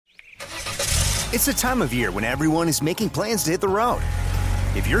It's the time of year when everyone is making plans to hit the road.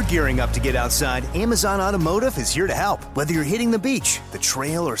 If you're gearing up to get outside, Amazon Automotive is here to help. Whether you're hitting the beach, the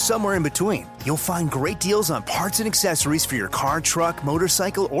trail, or somewhere in between, you'll find great deals on parts and accessories for your car, truck,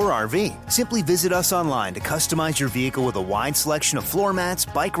 motorcycle, or RV. Simply visit us online to customize your vehicle with a wide selection of floor mats,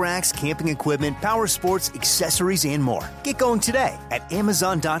 bike racks, camping equipment, power sports, accessories, and more. Get going today at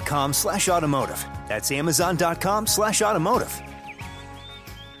Amazon.com/automotive. That's Amazon.com/automotive.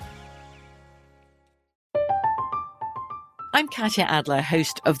 I'm Katya Adler,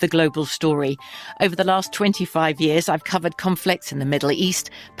 host of The Global Story. Over the last 25 years, I've covered conflicts in the Middle East,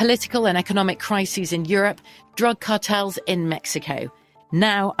 political and economic crises in Europe, drug cartels in Mexico.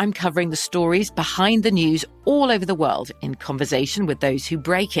 Now I'm covering the stories behind the news all over the world in conversation with those who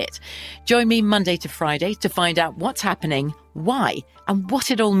break it. Join me Monday to Friday to find out what's happening, why, and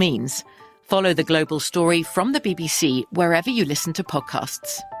what it all means. Follow The Global Story from the BBC wherever you listen to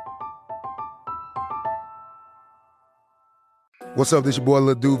podcasts. What's up, this your boy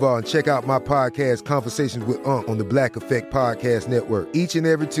Lil Duval, and check out my podcast, Conversations with Unc, on the Black Effect Podcast Network. Each and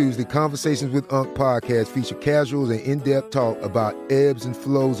every Tuesday, Conversations with Unc podcast feature casuals and in-depth talk about ebbs and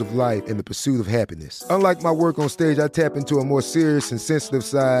flows of life and the pursuit of happiness. Unlike my work on stage, I tap into a more serious and sensitive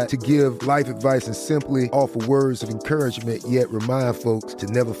side to give life advice and simply offer words of encouragement, yet remind folks to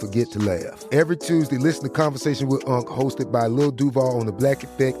never forget to laugh. Every Tuesday, listen to Conversations with Unc, hosted by Lil Duval on the Black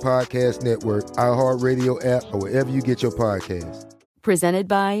Effect Podcast Network, iHeartRadio app, or wherever you get your podcasts. Presented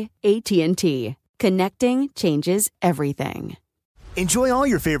by AT&T. Connecting changes everything. Enjoy all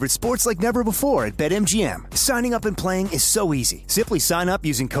your favorite sports like never before at BetMGM. Signing up and playing is so easy. Simply sign up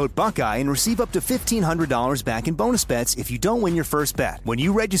using code Buckeye and receive up to $1,500 back in bonus bets if you don't win your first bet. When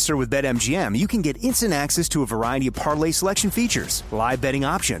you register with BetMGM, you can get instant access to a variety of parlay selection features, live betting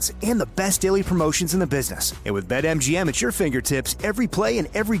options, and the best daily promotions in the business. And with BetMGM at your fingertips, every play and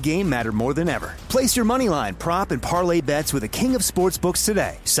every game matter more than ever. Place your moneyline, prop, and parlay bets with the king of sportsbooks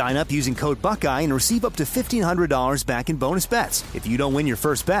today. Sign up using code Buckeye and receive up to $1,500 back in bonus bets if you don't win your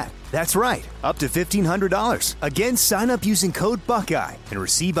first bet. That's right, up to $1,500. Again, sign up using code Buckeye and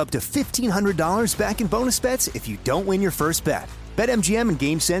receive up to $1,500 back in bonus bets if you don't win your first bet. BetMGM and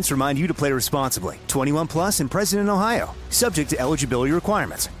GameSense remind you to play responsibly. 21 plus and present in Ohio. Subject to eligibility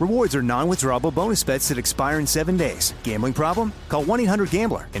requirements. Rewards are non-withdrawable bonus bets that expire in 7 days. Gambling problem? Call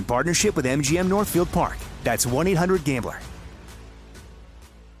 1-800-GAMBLER in partnership with MGM Northfield Park. That's 1-800-GAMBLER.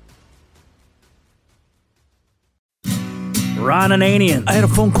 Ron Ananian. I had a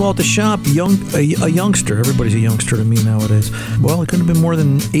phone call at the shop, a youngster. Everybody's a youngster to me nowadays. Well, he couldn't have been more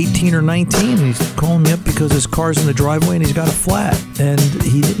than 18 or 19. He's calling me up because his car's in the driveway and he's got a flat. And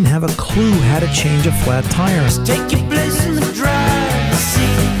he didn't have a clue how to change a flat tire. Just take your place in the driver's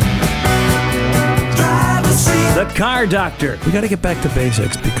seat. Driver's seat. The Car Doctor. We got to get back to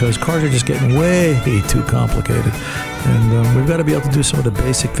basics because cars are just getting way too complicated. And we've got to be able to do some of the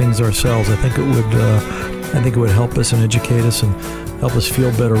basic things ourselves. I think it would help us and educate us and help us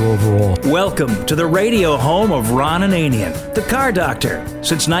feel better overall. Welcome to the radio home of Ron Ananian, the Car Doctor.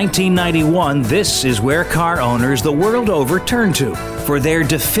 Since 1991, this is where car owners the world over turn to for their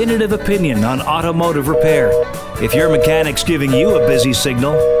definitive opinion on automotive repair. If your mechanic's giving you a busy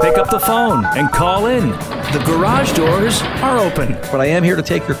signal, pick up the phone and call in. The garage doors are open. But I am here to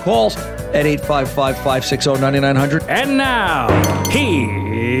take your calls at 855-560-9900. And now,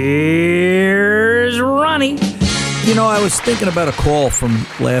 here's Ronnie. You know, I was thinking about a call from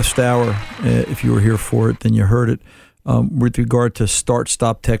last hour. If you were here for it, then you heard it, with regard to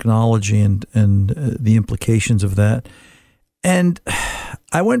start-stop technology and the implications of that. And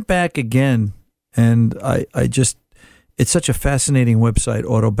I went back again, and I just, it's such a fascinating website,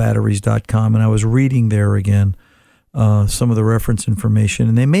 autobatteries.com, and I was reading there again some of the reference information,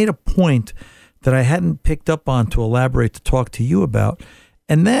 and they made a point that I hadn't picked up on to elaborate to talk to you about,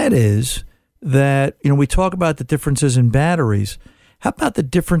 and that is that, you know, we talk about the differences in batteries. How about the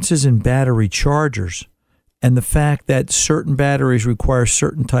differences in battery chargers and the fact that certain batteries require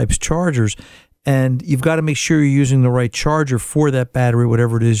certain types of chargers, and you've got to make sure you're using the right charger for that battery,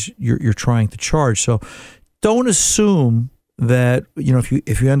 whatever it is you're trying to charge. So don't assume that, you know,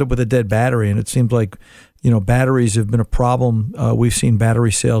 if you end up with a dead battery, and it seems like, you know, batteries have been a problem. We've seen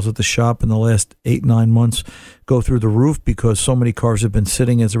battery sales at the shop in the last 8-9 months go through the roof because so many cars have been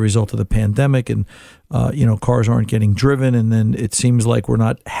sitting as a result of the pandemic, and you know, cars aren't getting driven, and then it seems like we're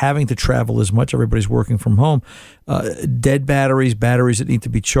not having to travel as much. Everybody's working from home. Dead batteries that need to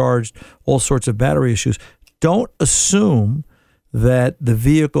be charged, all sorts of battery issues. Don't assume that the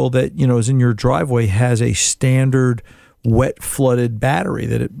vehicle that, you know, is in your driveway has a standard wet flooded battery,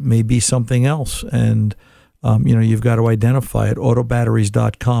 that it may be something else. And you've got to identify it.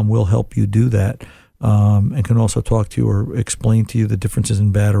 Autobatteries.com will help you do that, and can also talk to you or explain to you the differences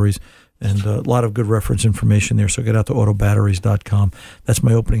in batteries. And a lot of good reference information there. So get out to autobatteries.com. That's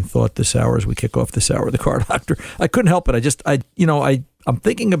my opening thought this hour as we kick off this hour of the Car Doctor. I couldn't help it. I'm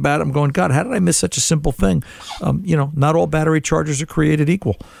thinking about it. I'm going, God, how did I miss such a simple thing? Not all battery chargers are created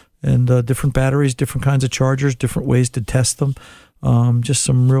equal. And different batteries, different kinds of chargers, different ways to test them. Just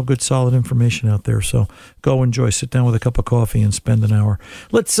some real good, solid information out there. So go enjoy. Sit down with a cup of coffee and spend an hour.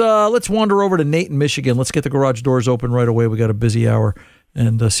 Let's wander over to Nate in Michigan. Let's get the garage doors open right away. We got a busy hour.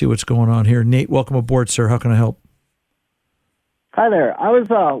 And see what's going on here. Nate, welcome aboard, sir. How can I help? Hi there. I was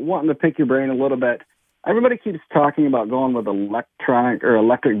wanting to pick your brain a little bit. Everybody keeps talking about going with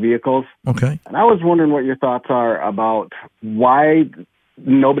electric vehicles. Okay. And I was wondering what your thoughts are about why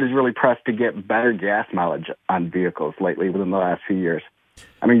nobody's really pressed to get better gas mileage on vehicles lately within the last few years.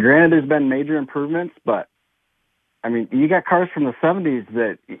 I mean, granted, there's been major improvements, but I mean, you got cars from the 70s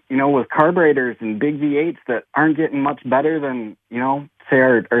that, with carburetors and big V8s that aren't getting much better than, say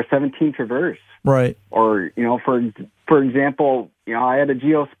our 17 Traverse. Right. Or, for example, I had a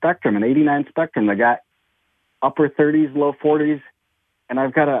Geo Spectrum, an 89 Spectrum that got upper 30s, low 40s, and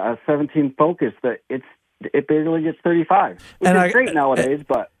I've got a 17 Focus that it barely gets 35, which is great nowadays,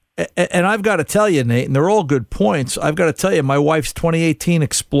 but... And I've got to tell you, Nate, and they're all good points, I've got to tell you, my wife's 2018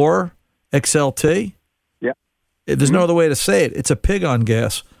 Explorer XLT, there's no other way to say it. It's a pig on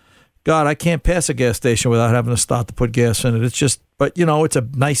gas. God, I can't pass a gas station without having to stop to put gas in it. It's just, but it's a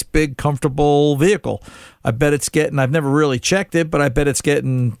nice, big, comfortable vehicle. I bet it's getting, I've never really checked it, but I bet it's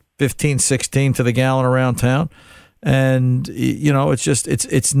getting 15, 16 to the gallon around town. And, it's just,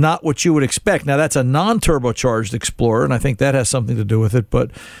 it's not what you would expect. Now, that's a non-turbocharged Explorer, and I think that has something to do with it, but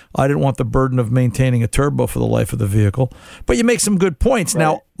I didn't want the burden of maintaining a turbo for the life of the vehicle. But you make some good points. Right.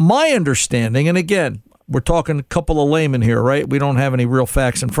 Now, my understanding, and again, we're talking a couple of laymen here, right? We don't have any real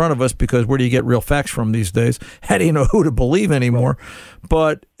facts in front of us because where do you get real facts from these days? How do you know who to believe anymore?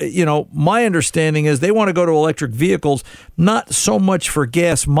 But, my understanding is they want to go to electric vehicles, not so much for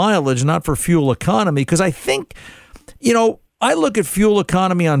gas mileage, not for fuel economy, because I think, I look at fuel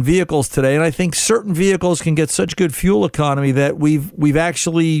economy on vehicles today, and I think certain vehicles can get such good fuel economy that we've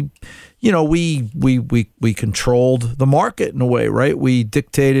actually, we controlled the market in a way, right? We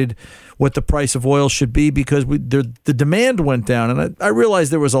dictated what the price of oil should be because the demand went down. And I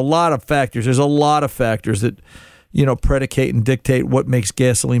realized there was a lot of factors. There's a lot of factors that, predicate and dictate what makes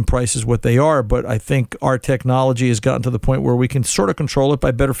gasoline prices what they are. But I think our technology has gotten to the point where we can sort of control it by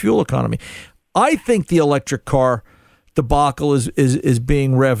better fuel economy. I think the electric car debacle is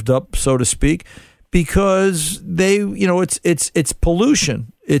being revved up, so to speak, because it's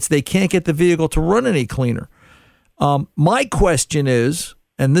pollution. They can't get the vehicle to run any cleaner. My question is,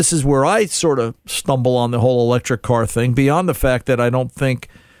 and this is where I sort of stumble on the whole electric car thing, beyond the fact that I don't think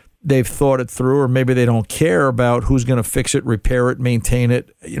they've thought it through, or maybe they don't care about who's going to fix it, repair it, maintain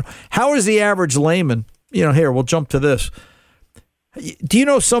it. How is the average layman? Here, we'll jump to this. Do you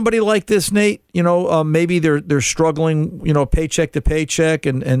know somebody like this, Nate? Maybe they're struggling, paycheck to paycheck,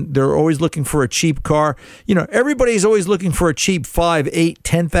 and they're always looking for a cheap car. Everybody's always looking for a cheap $5,000,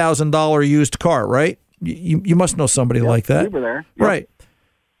 $8,000, $10,000 used car, right? You must know somebody like that, we were there. Right?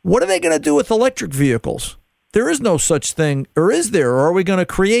 What are they going to do with electric vehicles? There is no such thing, or is there? Or are we going to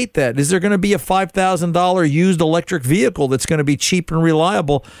create that? Is there going to be a $5,000 used electric vehicle that's going to be cheap and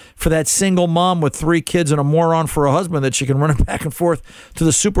reliable for that single mom with 3 kids and a moron for a husband that she can run back and forth to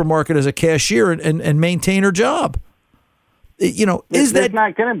the supermarket as a cashier and maintain her job? Is that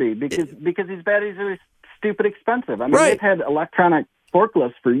not going to be because these batteries are stupid expensive? I mean, right. They've had electronic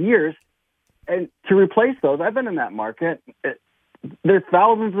forklifts for years, and to replace those, I've been in that market. They're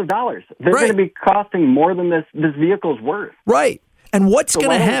thousands of dollars. They're going to be costing more than this vehicle's worth. Right. And what's going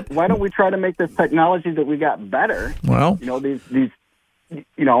to happen? Why don't we try to make this technology that we got better? Well,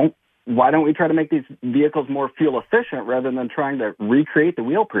 why don't we try to make these vehicles more fuel efficient rather than trying to recreate the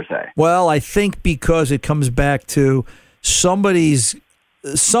wheel per se? Well, I think because it comes back to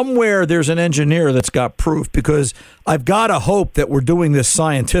somewhere there's an engineer that's got proof, because I've got to hope that we're doing this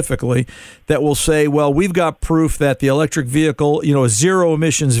scientifically, that will say, well, we've got proof that the electric vehicle, a zero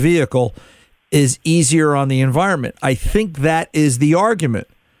emissions vehicle is easier on the environment. I think that is the argument.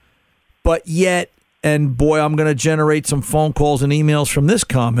 But yet, and boy, I'm going to generate some phone calls and emails from this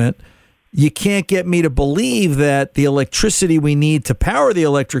comment, you can't get me to believe that the electricity we need to power the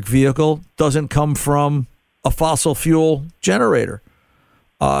electric vehicle doesn't come from a fossil fuel generator.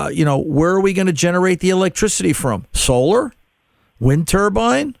 Where are we going to generate the electricity from? Solar? Wind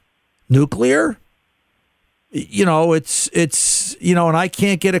turbine? Nuclear? And I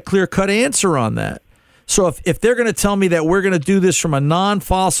can't get a clear-cut answer on that. So if they're going to tell me that we're going to do this from a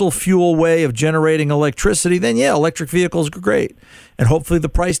non-fossil fuel way of generating electricity, then yeah, electric vehicles are great. And hopefully the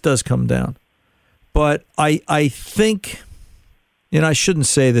price does come down. But I think, and I shouldn't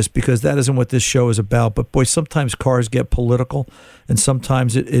say this because that isn't what this show is about, but boy, sometimes cars get political and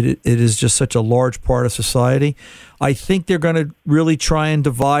sometimes it is just such a large part of society. I think they're going to really try and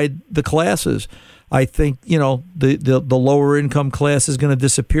divide the classes. I think, the lower income class is going to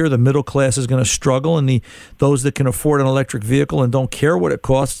disappear. The middle class is going to struggle. And those that can afford an electric vehicle and don't care what it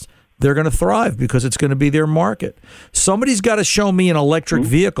costs, they're going to thrive because it's going to be their market. Somebody's got to show me an electric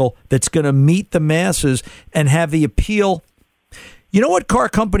vehicle that's going to meet the masses and have the appeal. You know what car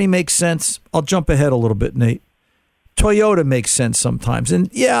company makes sense? I'll jump ahead a little bit, Nate. Toyota makes sense sometimes. And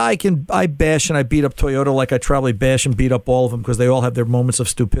yeah, I bash and I beat up Toyota like I probably bash and beat up all of them because they all have their moments of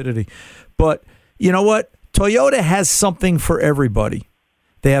stupidity. But you know what? Toyota has something for everybody.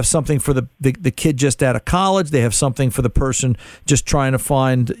 They have something for the kid just out of college. They have something for the person just trying to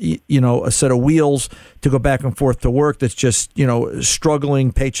find, a set of wheels to go back and forth to work that's just,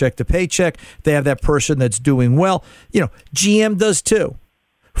 struggling paycheck to paycheck. They have that person that's doing well. GM does too.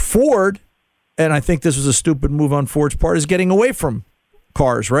 Ford, and I think this was a stupid move on Ford's part, is getting away from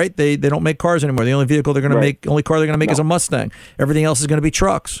cars, right? They don't make cars anymore. The only vehicle they're going to make, only car they're going to make is a Mustang. Everything else is going to be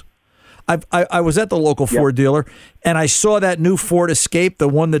trucks. I was at the local Ford dealer, and I saw that new Ford Escape, the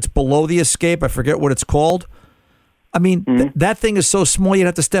one that's below the Escape. I forget what it's called. I mean, that thing is so small you'd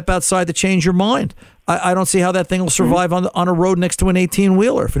have to step outside to change your mind. I don't see how that thing will survive on a road next to an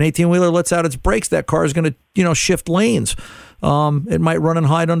 18-wheeler. If an 18-wheeler lets out its brakes, that car is going to, shift lanes. It might run and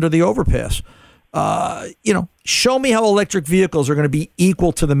hide under the overpass. Show me how electric vehicles are going to be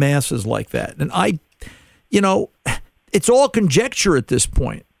equal to the masses like that. And it's all conjecture at this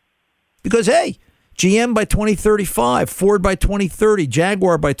point. Because, hey, GM by 2035, Ford by 2030,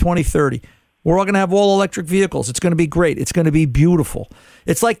 Jaguar by 2030. We're all going to have all electric vehicles. It's going to be great. It's going to be beautiful.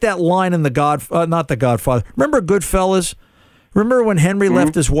 It's like that line in not The Godfather. Remember Goodfellas? Remember when Henry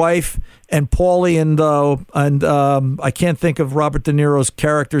left his wife and Paulie and I can't think of Robert De Niro's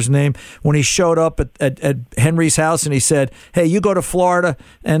character's name, when he showed up at Henry's house and he said, hey, you go to Florida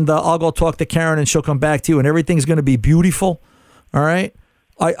and I'll go talk to Karen and she'll come back to you and everything's going to be beautiful. All right?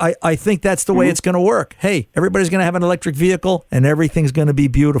 I think that's the way it's going to work. Hey, everybody's going to have an electric vehicle and everything's going to be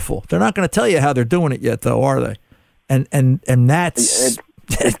beautiful. They're not going to tell you how they're doing it yet, though, are they? And that's...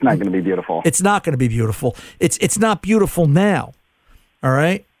 It's not going to be beautiful. It's not going to be beautiful. It's not beautiful now. All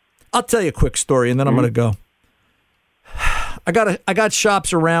right? I'll tell you a quick story and then I'm going to go. I got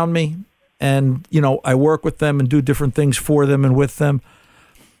shops around me and, I work with them and do different things for them and with them.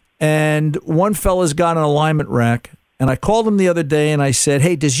 And one fella's got an alignment rack. And I called him the other day and I said,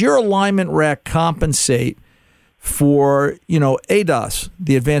 hey, does your alignment rack compensate for, ADAS,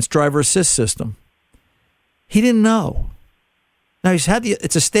 the Advanced Driver Assist System? He didn't know. Now,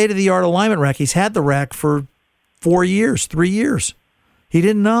 it's a state-of-the-art alignment rack. He's had the rack for 3 years. He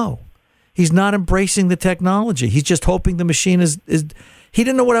didn't know. He's not embracing the technology. He's just hoping the machine is he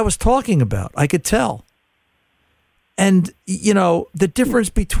didn't know what I was talking about. I could tell. And, the difference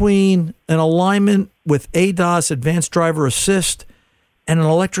between an alignment with ADAS, Advanced Driver Assist, and an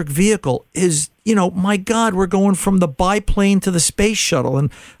electric vehicle is, my God, we're going from the biplane to the space shuttle.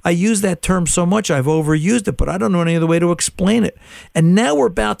 And I use that term so much, I've overused it, but I don't know any other way to explain it. And now we're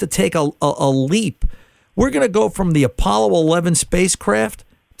about to take a leap. We're going to go from the Apollo 11 spacecraft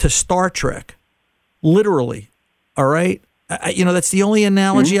to Star Trek, literally. All right? That's the only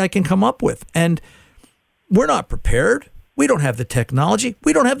analogy I can come up with. And we're not prepared. We don't have the technology.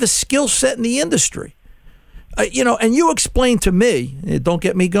 We don't have the skill set in the industry. And you explain to me, don't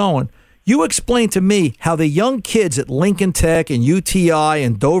get me going, you explain to me how the young kids at Lincoln Tech and UTI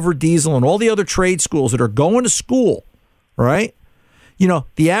and Dover Diesel and all the other trade schools that are going to school, right?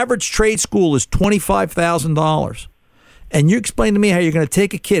 The average trade school is $25,000. And you explain to me how you're going to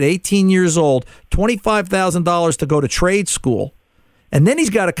take a kid, 18 years old, $25,000 to go to trade school, and then he's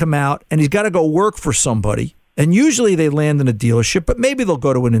got to come out and he's got to go work for somebody. And usually they land in a dealership, but maybe they'll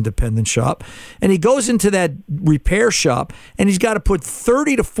go to an independent shop. And he goes into that repair shop and he's got to put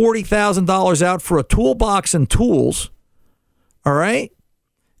 $30,000 to $40,000 out for a toolbox and tools. All right.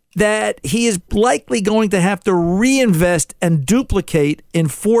 That he is likely going to have to reinvest and duplicate in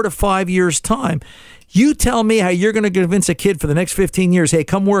 4 to 5 years' time. You tell me how you're going to convince a kid for the next 15 years, hey,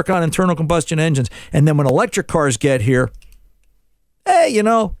 come work on internal combustion engines. And then when electric cars get here, hey,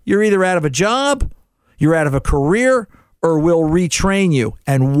 you're either out of a job, you're out of a career, or we'll retrain you.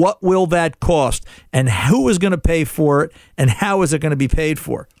 And what will that cost? And who is going to pay for it? And how is it going to be paid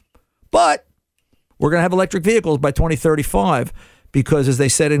for? But we're going to have electric vehicles by 2035 because, as they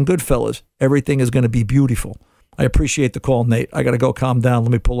said in Goodfellas, everything is going to be beautiful. I appreciate the call, Nate. I got to go calm down.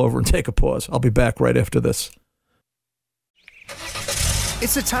 Let me pull over and take a pause. I'll be back right after this.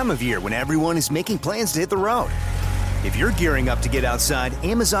 It's the time of year when everyone is making plans to hit the road. If you're gearing up to get outside,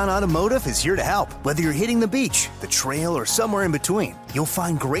 Amazon Automotive is here to help. Whether you're hitting the beach, the trail, or somewhere in between, you'll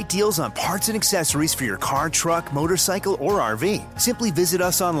find great deals on parts and accessories for your car, truck, motorcycle, or RV. Simply visit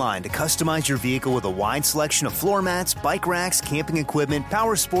us online to customize your vehicle with a wide selection of floor mats, bike racks, camping equipment,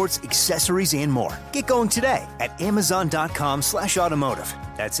 power sports, accessories, and more. Get going today at Amazon.com/automotive.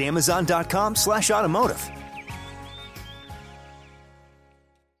 That's Amazon.com/automotive.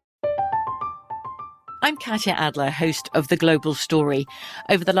 I'm Katya Adler, host of The Global Story.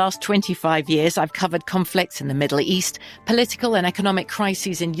 Over the last 25 years, I've covered conflicts in the Middle East, political and economic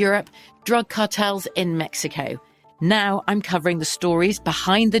crises in Europe, drug cartels in Mexico. Now I'm covering the stories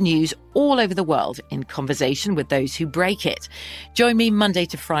behind the news all over the world in conversation with those who break it. Join me Monday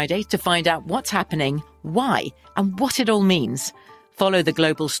to Friday to find out what's happening, why, and what it all means. Follow The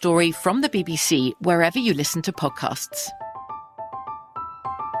Global Story from the BBC wherever you listen to podcasts.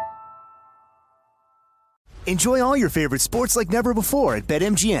 Enjoy all your favorite sports like never before at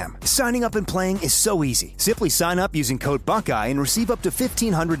BetMGM. Signing up and playing is so easy. Simply sign up using code Buckeye and receive up to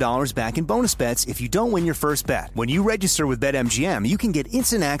 $1,500 back in bonus bets if you don't win your first bet. When you register with BetMGM, you can get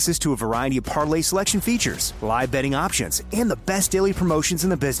instant access to a variety of parlay selection features, live betting options, and the best daily promotions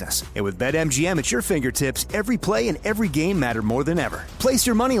in the business. And with BetMGM at your fingertips, every play and every game matter more than ever. Place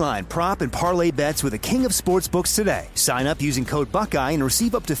your moneyline, prop, and parlay bets with the king of sportsbooks today. Sign up using code Buckeye and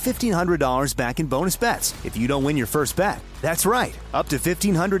receive up to $1,500 back in bonus bets if you don't win your first bet. That's right, up to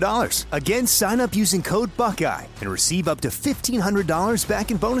 $1,500. Again, sign up using code Buckeye and receive up to $1,500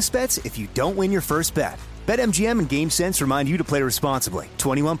 back in bonus bets if you don't win your first bet. BetMGM and GameSense remind you to play responsibly.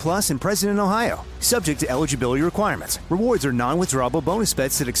 21 plus and present in Ohio. Subject to eligibility requirements. Rewards are non-withdrawable bonus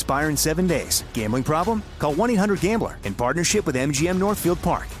bets that expire in 7 days. Gambling problem? Call 1-800-GAMBLER in partnership with MGM Northfield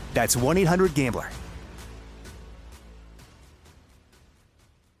Park. That's 1-800-GAMBLER.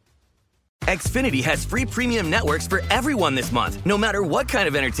 Xfinity has free premium networks for everyone this month, no matter what kind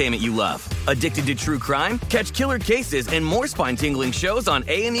of entertainment you love. Addicted to true crime? Catch killer cases and more spine-tingling shows on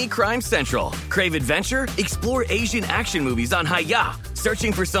A&E Crime Central. Crave adventure? Explore Asian action movies on Hi-Ya.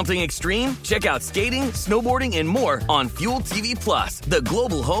 Searching for something extreme? Check out skating, snowboarding, and more on Fuel TV Plus, the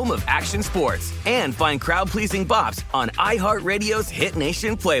global home of action sports. And find crowd-pleasing bops on iHeartRadio's Hit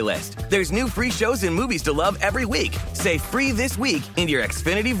Nation playlist. There's new free shows and movies to love every week. Say free this week in your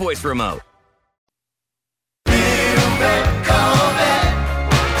Xfinity voice remote.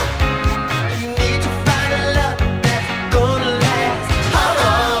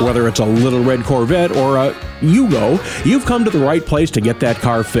 Whether it's a little red Corvette or a Yugo, you've come to the right place to get that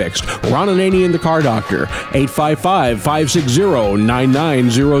car fixed. Ron Ananian, the Car Doctor,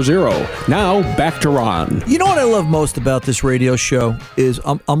 855-560-9900. Now, back to Ron. You know what I love most about this radio show is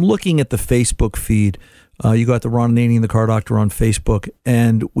I'm looking at the Facebook feed. You got the Ron Ananian, the Car Doctor on Facebook,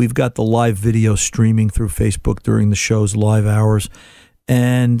 and we've got the live video streaming through Facebook during the show's live hours.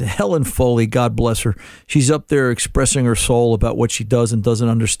 And Helen Foley, God bless her, she's up there expressing her soul about what she does and doesn't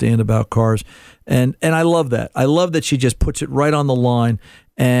understand about cars. And I love that. I love that she just puts it right on the line,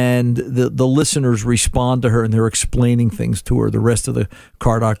 and the listeners respond to her, and they're explaining things to her. The rest of the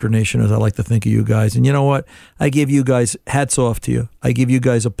Car Doctor Nation, as I like to think of you guys. And you know what? I give you guys, hats off to you. I give you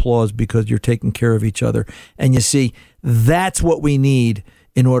guys applause because you're taking care of each other. And you see, that's what we need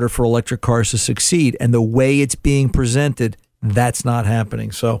in order for electric cars to succeed. And the way it's being presented, that's not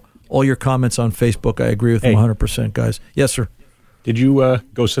happening. So all your comments on Facebook, I agree with them 100%, guys. Yes, sir. Did you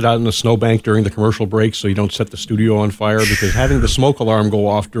go sit out in the snowbank during the commercial break so you don't set the studio on fire? Because having the smoke alarm go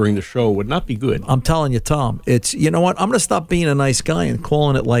off during the show would not be good. I'm telling you, Tom, it's, you know what? I'm going to stop being a nice guy and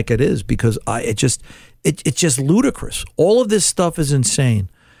calling it like it is, because it's just ludicrous. All of this stuff is insane,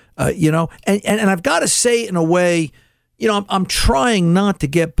 and I've got to say it in a way, I'm trying not to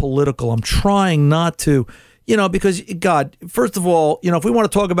get political. I'm trying not to, because, God, first of all, if we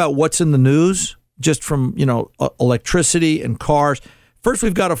want to talk about what's in the news, just from, electricity and cars, first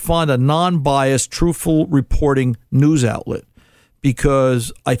we've got to find a non-biased, truthful reporting news outlet,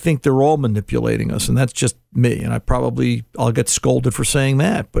 because I think they're all manipulating us, and that's just me, and I'll get scolded for saying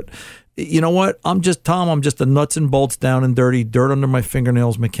that. But you know what? I'm just a nuts and bolts, down and dirty, dirt under my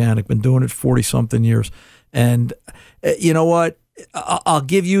fingernails mechanic. Been doing it 40-something years. And you know what? I'll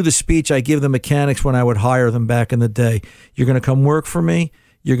give you the speech I give the mechanics when I would hire them back in the day. You're going to come work for me.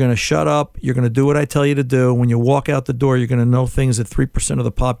 You're going to shut up. You're going to do what I tell you to do. When you walk out the door, you're going to know things that 3% of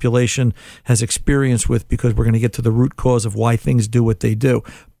the population has experience with, because we're going to get to the root cause of why things do what they do.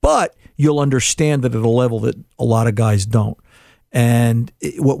 But you'll understand it at a level that a lot of guys don't. And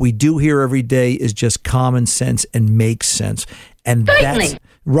what we do here every day is just common sense and makes sense. And that's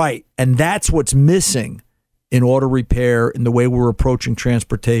right. And that's what's missing in auto repair, in the way we're approaching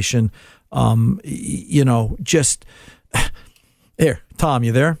transportation. Just here, Tom,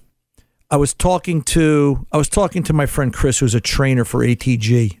 you there? I was talking to my friend Chris, who's a trainer for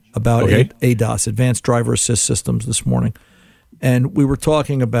ATG, about ADAS, Advanced Driver Assist Systems, this morning, and we were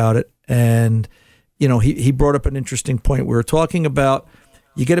talking about it. And he brought up an interesting point. We were talking about,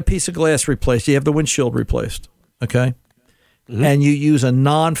 you get a piece of glass replaced, you have the windshield replaced, okay, and you use a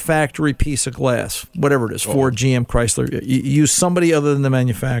non-factory piece of glass, whatever it is, Ford, GM, Chrysler. You use somebody other than the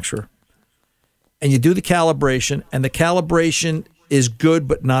manufacturer, and you do the calibration, and the calibration is good,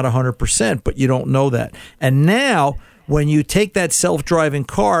 but not 100%, but you don't know that. And now, when you take that self-driving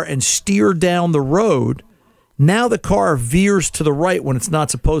car and steer down the road, now the car veers to the right when it's not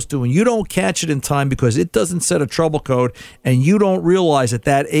supposed to, and you don't catch it in time because it doesn't set a trouble code, and you don't realize that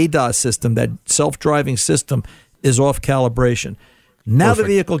ADAS system, that self-driving system, is off calibration. Now the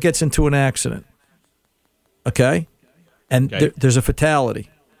vehicle gets into an accident, okay? And there's a fatality.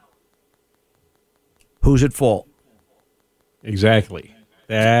 Who's at fault? Exactly.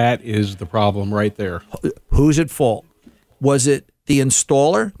 That is the problem right there. Who's at fault? Was it the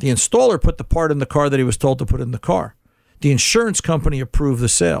installer? The installer put the part in the car that he was told to put in the car. The insurance company approved the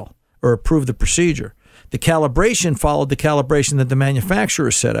sale or approved the procedure. The calibration followed the calibration that the manufacturer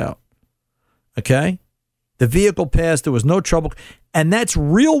set out. Okay? The vehicle passed. There was no trouble. And that's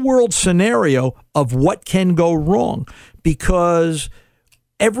real-world scenario of what can go wrong, because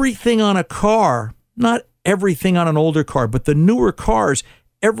everything on a car, not everything on an older car, but the newer cars,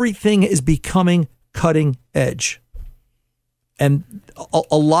 everything is becoming cutting edge. And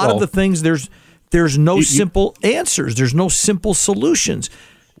a lot of the things, there's no simple answers. There's no simple solutions.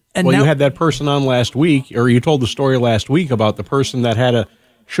 And you had that person on last week, or you told the story last week about the person that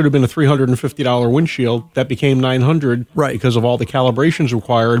should have been a $350 windshield that became $900 because of all the calibrations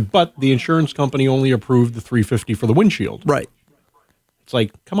required, but the insurance company only approved the $350 for the windshield. Right. It's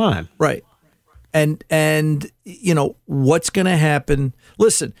like, come on. Right. And what's going to happen?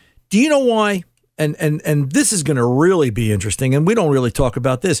 Listen, do you know why? And this is going to really be interesting, and we don't really talk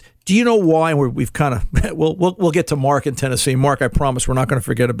about this. Do you know why? We've kind of we'll get to Mark in Tennessee. Mark, I promise we're not going to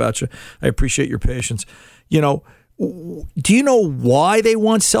forget about you. I appreciate your patience. Do you know why they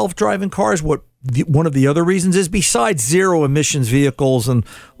want self-driving cars? What one of the other reasons is, besides zero emissions vehicles and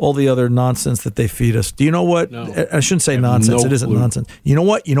all the other nonsense that they feed us? Do you know what? No. I shouldn't say nonsense. It isn't nonsense. You know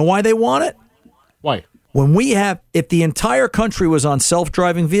what? You know why they want it? Why? If the entire country was on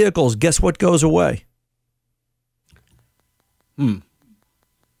self-driving vehicles, guess what goes away?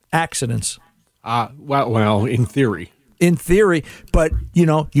 Accidents. Well, in theory. In theory, but you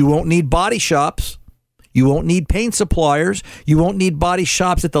won't need body shops. You won't need paint suppliers. You won't need body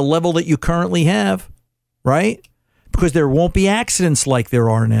shops at the level that you currently have, right? Because there won't be accidents like there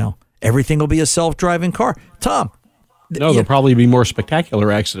are now. Everything will be a self-driving car. Tom. No, there'll probably be more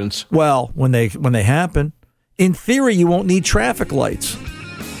spectacular accidents. Well, when they happen, in theory, you won't need traffic lights.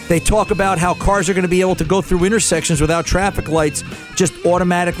 They talk about how cars are going to be able to go through intersections without traffic lights, just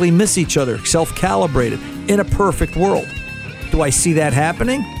automatically miss each other, self-calibrated, in a perfect world. Do I see that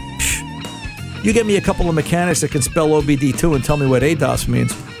happening? You get me a couple of mechanics that can spell OBD2 and tell me what ADAS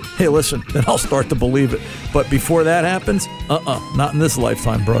means. Hey, listen, then I'll start to believe it. But before that happens, not in this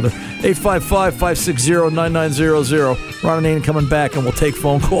lifetime, brother. 855-560-9900. Ron and Ann coming back, and we'll take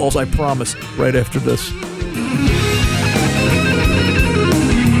phone calls, I promise, right after this.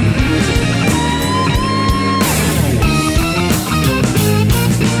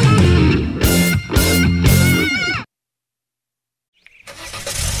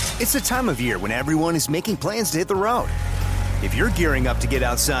 It's the time of year when everyone is making plans to hit the road. If you're gearing up to get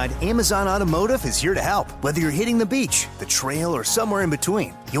outside, Amazon Automotive is here to help. Whether you're hitting the beach, the trail, or somewhere in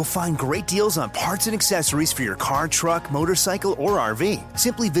between, you'll find great deals on parts and accessories for your car, truck, motorcycle, or RV.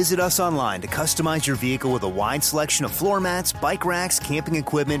 Simply visit us online to customize your vehicle with a wide selection of floor mats, bike racks, camping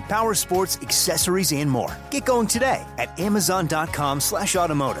equipment, power sports, accessories, and more. Get going today at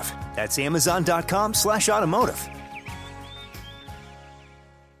Amazon.com/automotive. That's Amazon.com/automotive.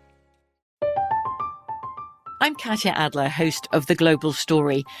 I'm Katya Adler, host of The Global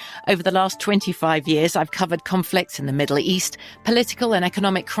Story. Over the last 25 years, I've covered conflicts in the Middle East, political and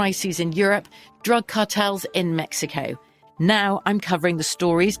economic crises in Europe, drug cartels in Mexico. Now I'm covering the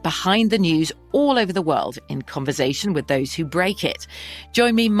stories behind the news all over the world in conversation with those who break it.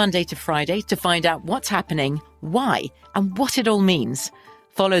 Join me Monday to Friday to find out what's happening, why, and what it all means.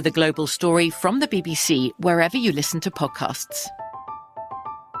 Follow The Global Story from the BBC wherever you listen to podcasts.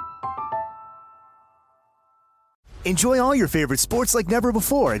 Enjoy all your favorite sports like never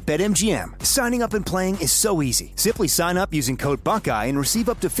before at BetMGM. Signing up and playing is so easy. Simply sign up using code Buckeye and receive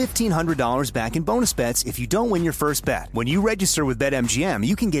up to $1,500 back in bonus bets if you don't win your first bet. When you register with BetMGM,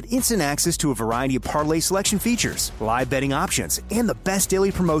 you can get instant access to a variety of parlay selection features, live betting options, and the best daily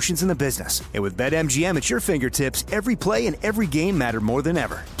promotions in the business. And with BetMGM at your fingertips, every play and every game matter more than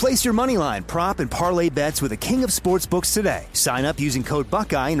ever. Place your moneyline, prop, and parlay bets with the king of sportsbooks today. Sign up using code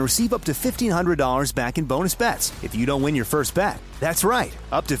Buckeye and receive up to $1,500 back in bonus bets if you don't win your first bet. That's right,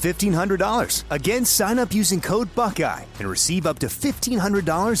 up to $1,500. Again, sign up using code Buckeye and receive up to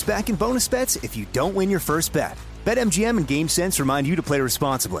 $1,500 back in bonus bets if you don't win your first bet. BetMGM and GameSense remind you to play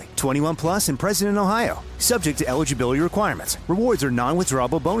responsibly. 21 plus and present in Ohio. Subject to eligibility requirements. Rewards are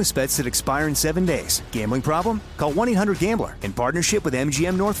non-withdrawable bonus bets that expire in 7 days. Gambling problem? Call 1-800-GAMBLER in partnership with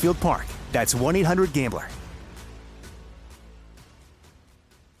MGM Northfield Park. That's 1-800-GAMBLER.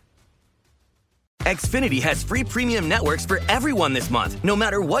 Xfinity has free premium networks for everyone this month, no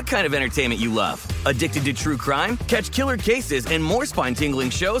matter what kind of entertainment you love. Addicted to true crime? Catch killer cases and more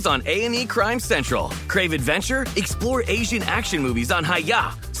spine-tingling shows on A&E Crime Central. Crave adventure? Explore Asian action movies on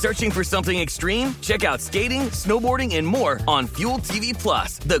Hi-YAH. Searching for something extreme? Check out skating, snowboarding, and more on Fuel TV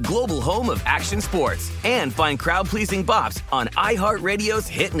Plus, the global home of action sports. And find crowd-pleasing bops on iHeartRadio's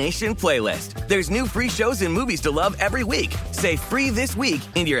Hit Nation playlist. There's new free shows and movies to love every week. Say free this week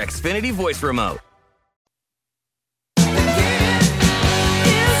in your Xfinity voice remote.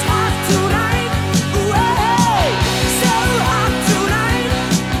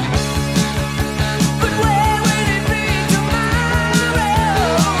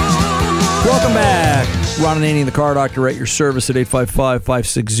 Welcome back. Ron Ananian, the Car Doctor, at your service at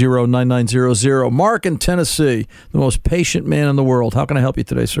 855-560-9900. Mark in Tennessee, the most patient man in the world. How can I help you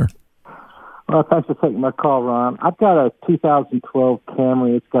today, sir? Well, thanks for taking my call, Ron. I've got a 2012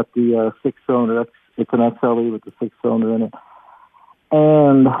 Camry. It's got the six-cylinder. It's an XLE with the six-cylinder in it.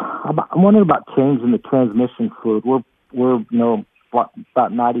 And I'm wondering about changing the transmission fluid. We're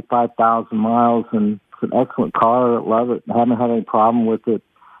about 95,000 miles, and it's an excellent car. I love it. I haven't had any problem with it.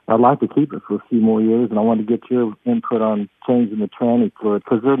 I'd like to keep it for a few more years, and I want to get your input on changing the tranny fluid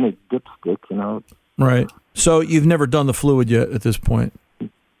because they're in a dipstick, Right. So you've never done the fluid yet at this point?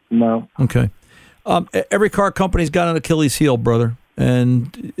 No. Okay. Every car company's got an Achilles heel, brother,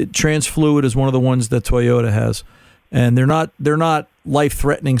 and trans fluid is one of the ones that Toyota has, and they're not life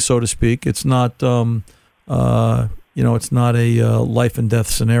threatening, so to speak. It's not it's not a life and death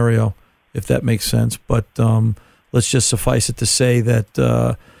scenario, if that makes sense. But let's just suffice it to say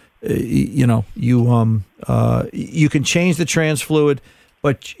that you can change the trans fluid,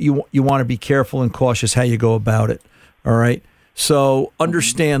 but you want to be careful and cautious how you go about it. All right. So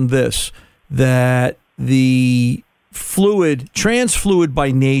understand this, that the trans fluid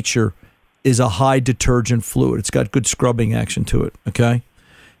by nature is a high detergent fluid. It's got good scrubbing action to it. Okay.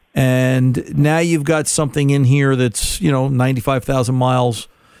 And now you've got something in here that's, 95,000 miles,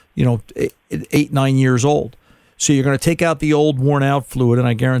 8-9 years old. So you're going to take out the old worn-out fluid, and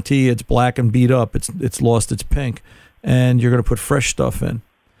I guarantee you it's black and beat up. It's lost its pink, and you're going to put fresh stuff in.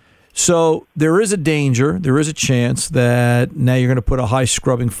 So there is a danger, there is a chance that now you're going to put a high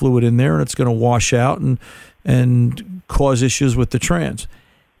scrubbing fluid in there, and it's going to wash out and cause issues with the trans.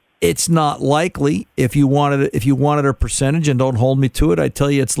 It's not likely. If you wanted a percentage, and don't hold me to it, I tell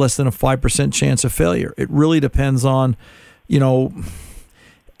you it's less than a 5% chance of failure. It really depends on,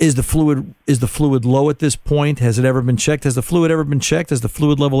 Is the fluid low at this point? Has it ever been checked? Has the fluid ever been checked? Has the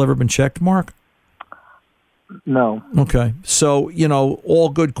fluid level ever been checked, Mark? No. Okay. So, all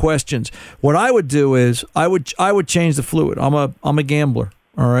good questions. What I would do is I would change the fluid. I'm a gambler,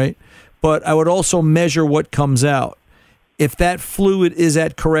 all right? But I would also measure what comes out. If that fluid is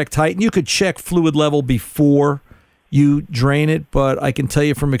at correct height, and you could check fluid level before you drain it, but I can tell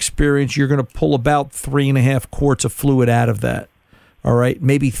you from experience, you're going to pull about 3.5 quarts of fluid out of that. All right,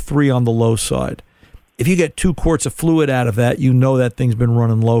 maybe 3 on the low side. If you get 2 quarts of fluid out of that, that thing's been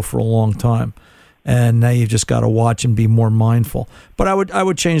running low for a long time. And now you've just got to watch and be more mindful. But I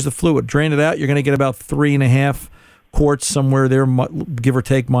would change the fluid. Drain it out. You're going to get about 3.5 quarts somewhere there, give or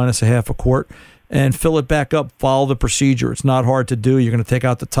take, minus a half a quart. And fill it back up. Follow the procedure. It's not hard to do. You're going to take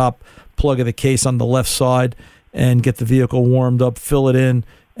out the top plug of the case on the left side and get the vehicle warmed up, fill it in,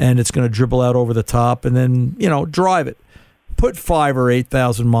 and it's going to dribble out over the top. And then, drive it. Put 5,000 or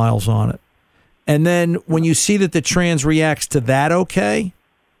 8,000 miles on it. And then when you see that the trans reacts to that okay,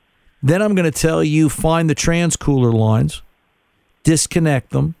 then I'm going to tell you, find the trans cooler lines,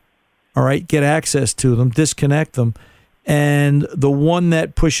 disconnect them, all right, get access to them, disconnect them, and the one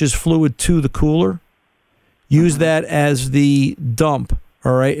that pushes fluid to the cooler, use that as the dump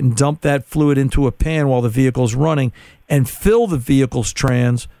all right, and dump that fluid into a pan while the vehicle's running and fill the vehicle's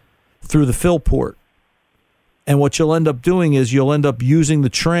trans through the fill port. And what you'll end up doing is you'll end up using the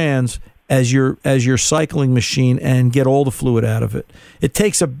trans as your cycling machine and get all the fluid out of it. It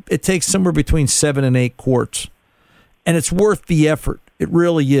takes somewhere between 7 and 8 quarts. And it's worth the effort. It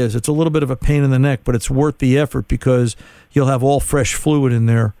really is. It's a little bit of a pain in the neck, but it's worth the effort because you'll have all fresh fluid in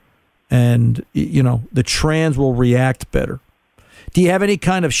there, and the trans will react better. Do you have any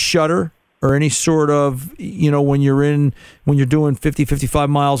kind of shudder or any sort of, when you're doing 50, 55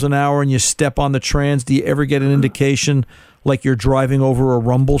 miles an hour and you step on the trans, do you ever get an indication like you're driving over a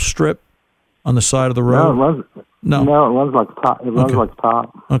rumble strip on the side of the road? No, it runs like top. It runs like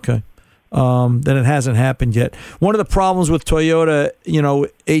top. Okay. Then it hasn't happened yet. One of the problems with Toyota,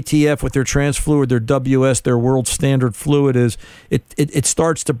 ATF with their trans fluid, their WS, their world standard fluid is it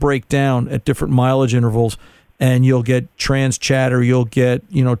starts to break down at different mileage intervals, and you'll get trans chatter, you'll get,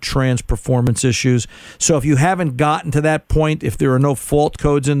 trans performance issues. So if you haven't gotten to that point, if there are no fault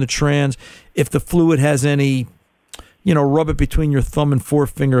codes in the trans, if the fluid has any, rub it between your thumb and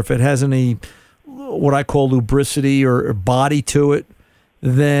forefinger, if it has any, what I call lubricity or body to it,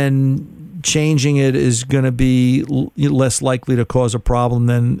 then changing it is going to be less likely to cause a problem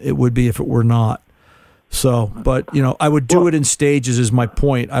than it would be if it were not. So, but, I would do it in stages is my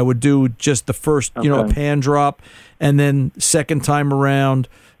point. I would do just the first, a pan drop, and then second time around,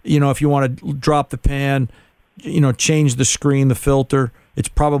 if you want to drop the pan, change the screen, the filter. It's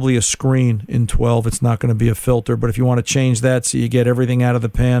probably a screen in 12. It's not going to be a filter. But if you want to change that so you get everything out of the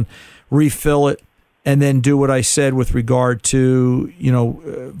pan, refill it, and then do what I said with regard to,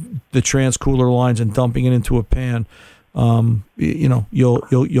 the trans cooler lines and dumping it into a pan. You'll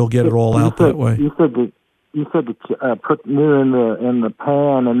get it all out that way. You said to put new in the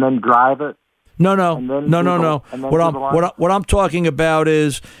pan and then drive it. No. What I'm talking about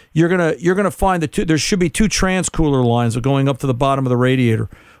is you're gonna find there should be 2 trans cooler lines going up to the bottom of the radiator.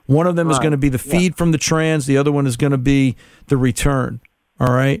 One of them is going to be the feed from the trans. The other one is going to be the return.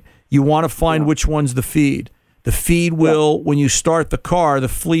 All right. You want to find which one's the feed. The feed will, when you start the car, the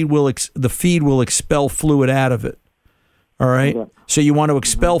feed will expel fluid out of it. All right? Yeah. So you want to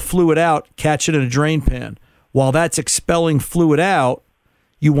expel fluid out, catch it in a drain pan. While that's expelling fluid out,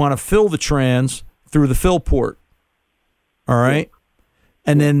 you want to fill the trans through the fill port. All right?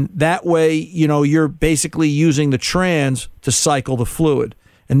 And then that way, you're basically using the trans to cycle the fluid.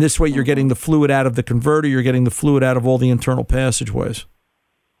 And this way you're getting the fluid out of the converter, you're getting the fluid out of all the internal passageways.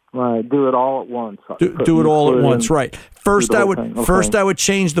 Right, do it all at once. Do it all at once, right. First I would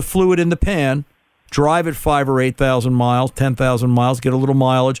change the fluid in the pan, drive it 5,000 or 8,000 miles, 10,000 miles, get a little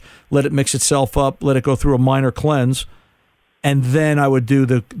mileage, let it mix itself up, let it go through a minor cleanse, and then I would do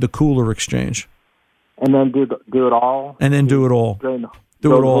the cooler exchange. And then do it all? And then do it all. Do it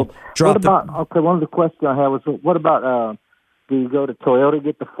all. One of the questions I had was, what about, do you go to Toyota to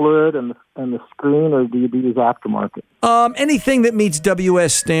get the fluid and the screen, or do you use aftermarket? Anything that meets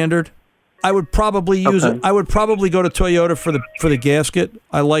WS standard. I would probably use it. I would probably go to Toyota for the gasket.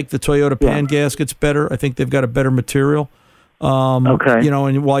 I like the Toyota pan gaskets better. I think they've got a better material.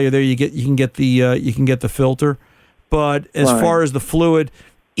 And while you're there, you can get the filter. But as far as the fluid,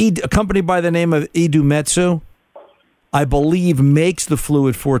 a company by the name of Idemitsu, I believe, makes the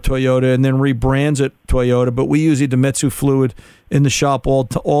fluid for Toyota and then rebrands it Toyota. But we use Idemitsu fluid in the shop all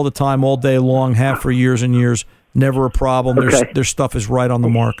the time, all day long, have for years and years. Never a problem. Their stuff is right on the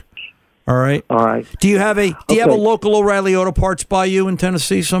mark. All right. Do you have a local O'Reilly Auto Parts by you in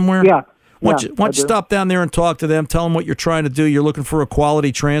Tennessee somewhere? Yeah. Why don't you stop down there and talk to them? Tell them what you're trying to do. You're looking for a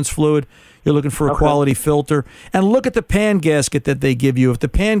quality trans fluid. You're looking for a quality filter. And look at the pan gasket that they give you. If the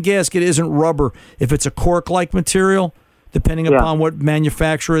pan gasket isn't rubber, if it's a cork-like material, depending upon what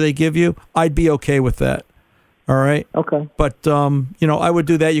manufacturer they give you, I'd be okay with that. All right? Okay. But, I would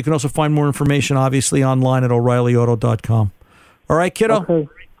do that. You can also find more information, obviously, online at O'ReillyAuto.com. All right, kiddo? Okay.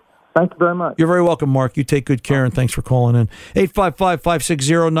 Thank you very much. You're very welcome, Mark. You take good care, and thanks for calling in.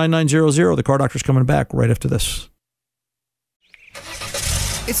 855-560-9900. The Car Doctor's coming back right after this.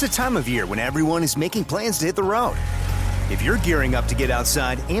 It's the time of year when everyone is making plans to hit the road. If you're gearing up to get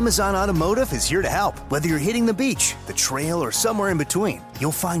outside, Amazon Automotive is here to help. Whether you're hitting the beach, the trail, or somewhere in between,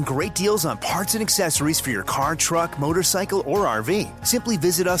 you'll find great deals on parts and accessories for your car, truck, motorcycle, or RV. Simply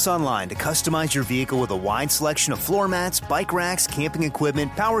visit us online to customize your vehicle with a wide selection of floor mats, bike racks, camping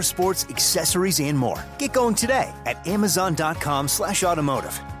equipment, power sports, accessories, and more. Get going today at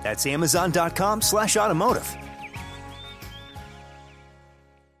Amazon.com/automotive. That's Amazon.com/automotive.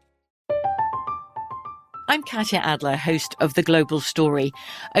 I'm Katya Adler, host of The Global Story.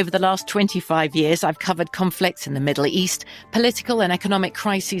 Over the last 25 years, I've covered conflicts in the Middle East, political and economic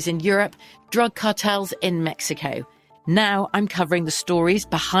crises in Europe, drug cartels in Mexico. Now I'm covering the stories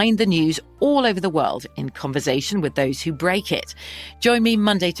behind the news all over the world in conversation with those who break it. Join me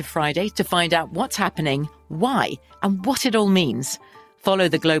Monday to Friday to find out what's happening, why, and what it all means. Follow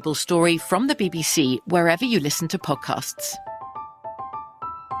The Global Story from the BBC wherever you listen to podcasts.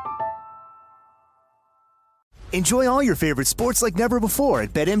 Enjoy all your favorite sports like never before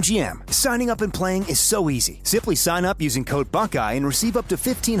at BetMGM. Signing up and playing is so easy. Simply sign up using code Buckeye and receive up to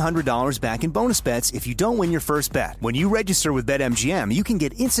 $1,500 back in bonus bets if you don't win your first bet. When you register with BetMGM, you can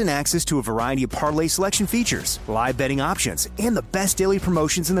get instant access to a variety of parlay selection features, live betting options, and the best daily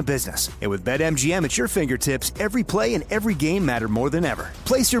promotions in the business. And with BetMGM at your fingertips, every play and every game matter more than ever.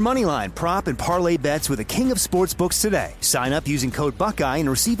 Place your moneyline, prop, and parlay bets with the king of sportsbooks today. Sign up using code Buckeye and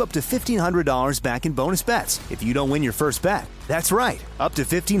receive up to $1,500 back in bonus bets if you don't win your first bet. That's right, up to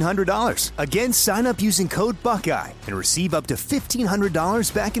 $1,500. Again, sign up using code Buckeye and receive up to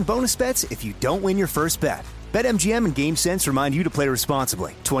 $1,500 back in bonus bets if you don't win your first bet. BetMGM and GameSense remind you to play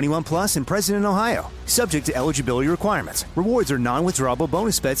responsibly. 21 plus and present in Ohio. Subject to eligibility requirements. Rewards are non-withdrawable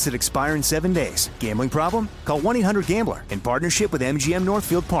bonus bets that expire in 7 days. Gambling problem? Call 1-800-GAMBLER in partnership with MGM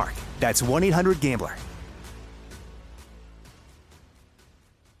Northfield Park. That's 1-800-GAMBLER.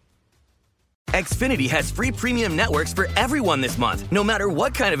 Xfinity has free premium networks for everyone this month, no matter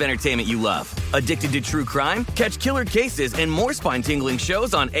what kind of entertainment you love. Addicted to true crime? Catch killer cases and more spine-tingling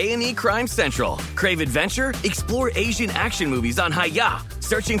shows on A&E Crime Central. Crave adventure? Explore Asian action movies on Hi-YAH.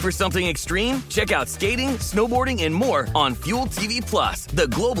 Searching for something extreme? Check out skating, snowboarding, and more on Fuel TV Plus, the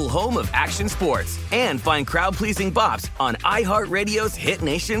global home of action sports. And find crowd-pleasing bops on iHeartRadio's Hit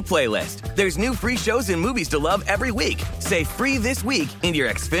Nation playlist. There's new free shows and movies to love every week. Say free this week in your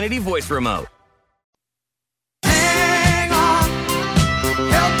Xfinity voice remote.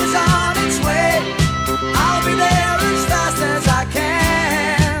 Help is on its way. I'll be there as fast as I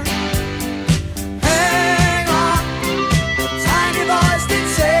can. Hang on, tiny voice did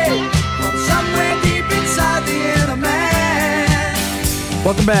say, from somewhere deep inside the inner man.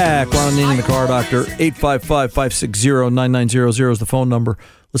 Welcome back. Ron Ananian, the Car Doctor. 855-560-9900 is the phone number.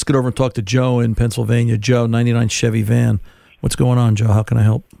 Let's get over and talk to Joe in Pennsylvania. Joe, 99 Chevy van. What's going on, Joe? How can I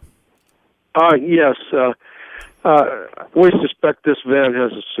help? Yes. We suspect this van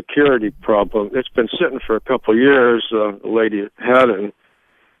has a security problem. It's been sitting for a couple of years. The lady had it,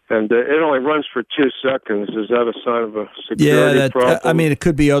 and it only runs for 2 seconds. Is that a sign of a security problem? I mean, it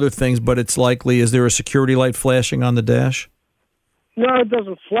could be other things, but it's likely. Is there a security light flashing on the dash? No, it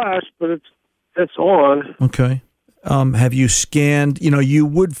doesn't flash, but it's on. Okay. Have you scanned? You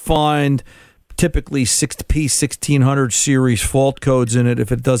would find typically 6P1600 series fault codes in it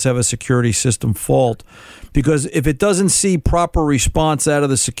if it does have a security system fault. Because if it doesn't see proper response out of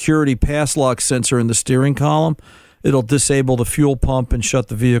the security pass lock sensor in the steering column, it'll disable the fuel pump and shut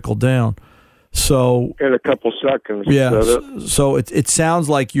the vehicle down. So in a couple seconds. Yeah. So it sounds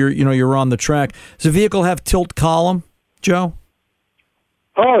like you're on the track. Does the vehicle have tilt column, Joe?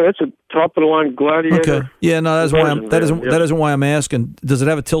 Oh, it's a top of the line Gladiator. Okay. Yeah, no, that isn't why I'm asking. Does it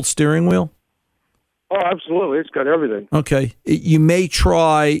have a tilt steering wheel? Oh, absolutely. It's got everything. Okay. You may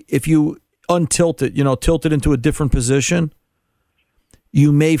try, if you untilt it, tilt it into a different position,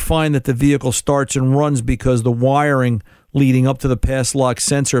 you may find that the vehicle starts and runs because the wiring leading up to the pass lock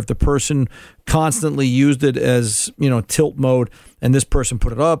sensor, if the person constantly used it as, tilt mode, and this person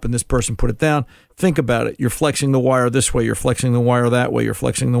put it up and this person put it down, think about it. You're flexing the wire this way, you're flexing the wire that way, you're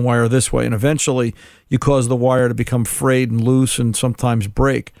flexing the wire this way, and eventually you cause the wire to become frayed and loose and sometimes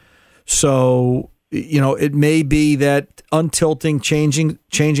break. So it may be that untilting,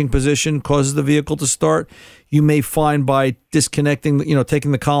 changing position causes the vehicle to start. You may find by disconnecting,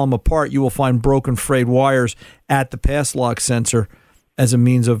 taking the column apart, you will find broken, frayed wires at the pass lock sensor as a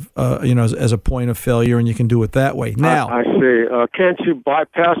means of, as a point of failure, and you can do it that way. Now, I see. Can't you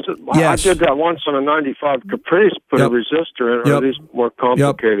bypass it? Yes. I did that once on a 95 Caprice, put a resistor in. Are these more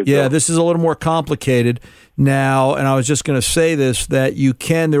complicated? Yeah, this is a little more complicated now, and I was just going to say this, that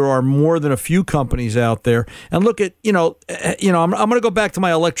there are more than a few companies out there. And look at, I'm going to go back to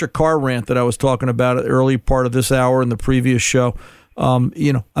my electric car rant that I was talking about at the early part of this hour in the previous show.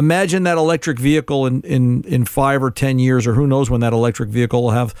 Imagine that electric vehicle in 5 or 10 years, or who knows when that electric vehicle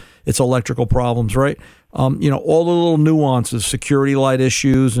will have its electrical problems, right? All the little nuances, security light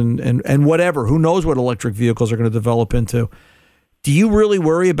issues, and whatever. Who knows what electric vehicles are going to develop into? Do you really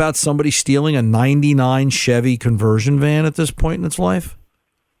worry about somebody stealing a 99 Chevy conversion van at this point in its life?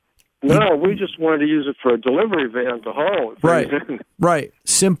 No, we just wanted to use it for a delivery van to haul it. Right.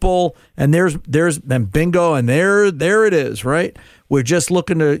 Simple. And there's bingo, and there it is, right? We're just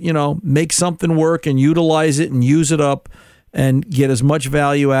looking to, make something work and utilize it and use it up and get as much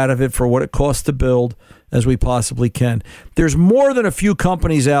value out of it for what it costs to build as we possibly can. There's more than a few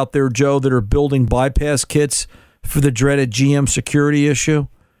companies out there, Joe, that are building bypass kits for the dreaded GM security issue.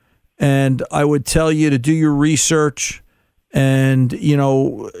 And I would tell you to do your research and,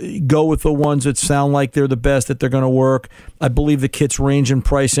 go with the ones that sound like they're the best, that they're going to work. I believe the kits range in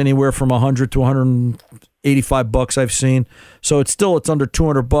price anywhere from $100 to $185 I've seen. So it's under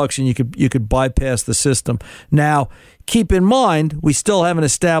 $200, and you could bypass the system. Now, keep in mind, we still haven't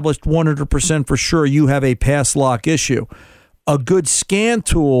established 100% for sure you have a pass lock issue. A good scan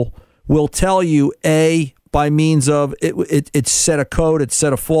tool will tell you, by means of it's set a code, it's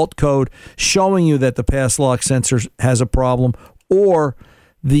set a fault code showing you that the pass lock sensor has a problem, or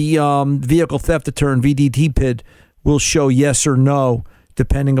the vehicle theft deterrent VDT PID will show yes or no,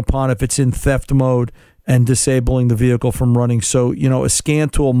 depending upon if it's in theft mode and disabling the vehicle from running. So, a scan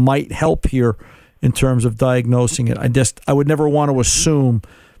tool might help here in terms of diagnosing it. I would never want to assume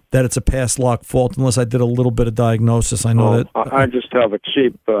that it's a pass lock fault unless I did a little bit of diagnosis. I know that. I just have a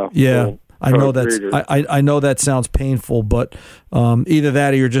cheap. I know I know that sounds painful, but either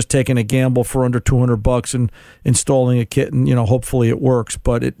that or you're just taking a gamble for under $200 and installing a kit, and hopefully it works.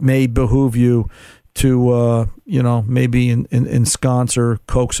 But it may behoove you to maybe ensconce or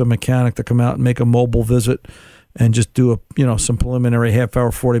coax a mechanic to come out and make a mobile visit and just do some preliminary half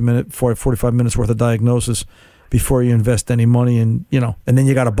hour, 45 minutes worth of diagnosis before you invest any money, and then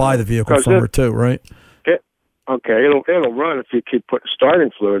you got to buy the vehicle from her too, right? Okay, it'll run if you keep putting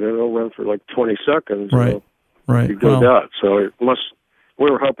starting fluid in. It'll run for like 20 seconds. Right. You do that. So it must.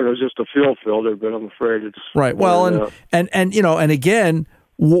 We were hoping it was just a fuel filter, but I'm afraid it's right. Well, and again,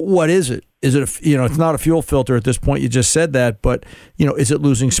 what is it? Is it it's not a fuel filter at this point. You just said that, but is it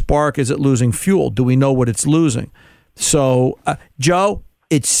losing spark? Is it losing fuel? Do we know what it's losing? So, Joe,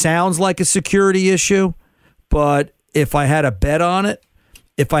 it sounds like a security issue, but if I had a bet on it.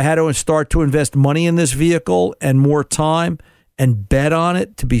 If I had to start to invest money in this vehicle and more time and bet on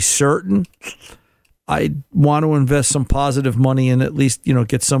it to be certain, I'd want to invest some positive money and at least,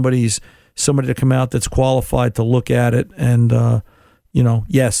 get somebody to come out that's qualified to look at it. And,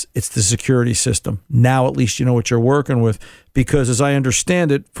 yes, it's the security system. Now at least you know what you're working with, because as I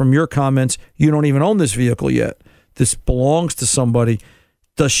understand it from your comments, you don't even own this vehicle yet. This belongs to somebody.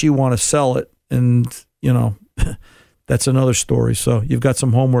 Does she want to sell it? And, that's another story. So you've got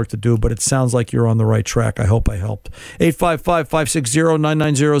some homework to do, but it sounds like you're on the right track. I hope I helped.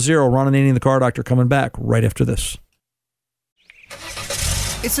 855-560-9900. Ron Ananian, the Car Doctor, coming back right after this.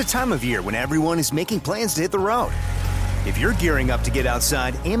 It's the time of year when everyone is making plans to hit the road. If you're gearing up to get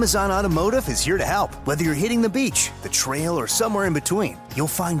outside, Amazon Automotive is here to help. Whether you're hitting the beach, the trail, or somewhere in between, you'll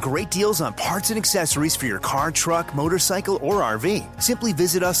find great deals on parts and accessories for your car, truck, motorcycle, or RV. Simply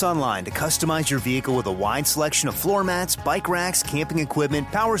visit us online to customize your vehicle with a wide selection of floor mats, bike racks, camping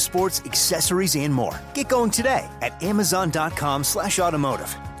equipment, power sports, accessories, and more. Get going today at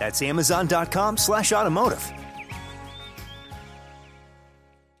Amazon.com/automotive. That's Amazon.com/automotive.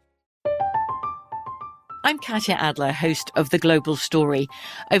 I'm Katya Adler, host of The Global Story.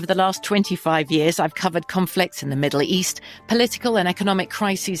 Over the last 25 years, I've covered conflicts in the Middle East, political and economic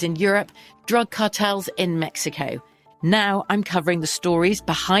crises in Europe, drug cartels in Mexico. Now I'm covering the stories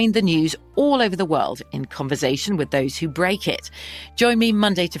behind the news all over the world in conversation with those who break it. Join me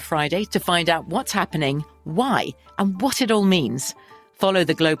Monday to Friday to find out what's happening, why, and what it all means. Follow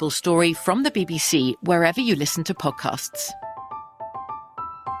The Global Story from the BBC wherever you listen to podcasts.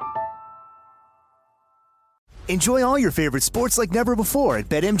 Enjoy all your favorite sports like never before at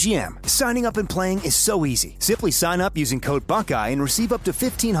BetMGM. Signing up and playing is so easy. Simply sign up using code Buckeye and receive up to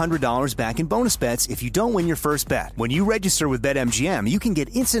 $1,500 back in bonus bets if you don't win your first bet. When you register with BetMGM, you can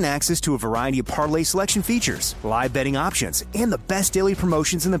get instant access to a variety of parlay selection features, live betting options, and the best daily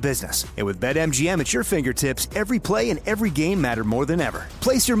promotions in the business. And with BetMGM at your fingertips, every play and every game matter more than ever.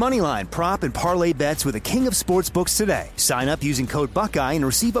 Place your moneyline, prop, and parlay bets with the king of sportsbooks today. Sign up using code Buckeye and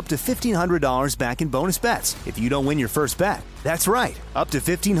receive up to $1,500 back in bonus bets if you don't win your first bet. That's right, up to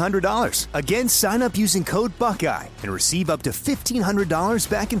 $1,500. Again, sign up using code Buckeye and receive up to $1,500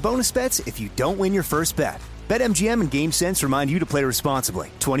 back in bonus bets if you don't win your first bet. BetMGM and GameSense remind you to play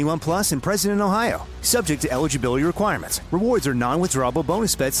responsibly. 21 plus and present in Ohio. Subject to eligibility requirements. Rewards are non-withdrawable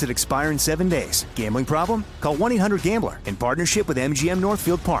bonus bets that expire in 7 days. Gambling problem? Call 1-800-GAMBLER in partnership with MGM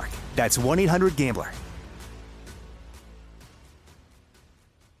Northfield Park. That's 1-800-GAMBLER.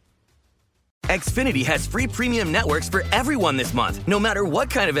 Xfinity has free premium networks for everyone this month, no matter what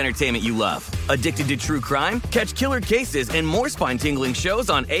kind of entertainment you love. Addicted to true crime? Catch killer cases and more spine-tingling shows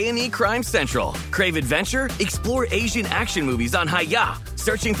on A&E Crime Central. Crave adventure? Explore Asian action movies on Hi-Ya.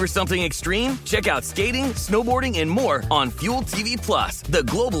 Searching for something extreme? Check out skating, snowboarding, and more on Fuel TV Plus, the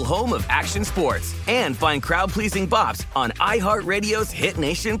global home of action sports. And find crowd-pleasing bops on iHeartRadio's Hit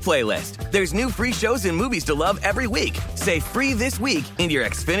Nation playlist. There's new free shows and movies to love every week. Say free this week in your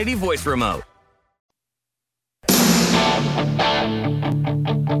Xfinity voice remote.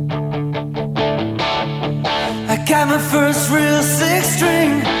 I got my first real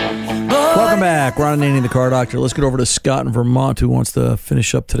six-string. Welcome back. Ron Ananian, the Car Doctor. Let's get over to Scott in Vermont, who wants to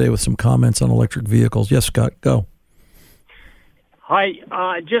finish up today with some comments on electric vehicles. Yes, Scott, go. Hi.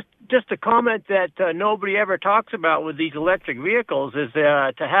 Just a comment that nobody ever talks about with these electric vehicles is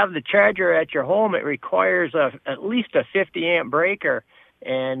to have the charger at your home, it requires at least a 50-amp breaker.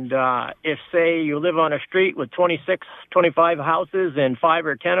 And if, say, you live on a street with 26, 25 houses and 5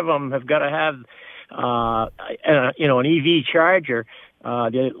 or 10 of them have got to have, an EV charger,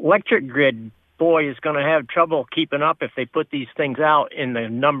 the electric grid, boy, is going to have trouble keeping up if they put these things out in the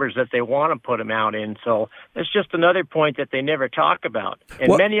numbers that they want to put them out in. So that's just another point that they never talk about.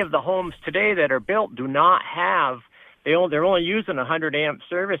 And many of the homes today that are built do not have, they're only using a 100-amp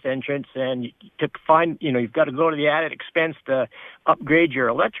service entrance, and to find, you've got to go to the added expense to upgrade your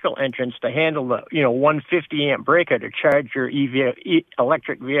electrical entrance to handle the, 150-amp breaker to charge your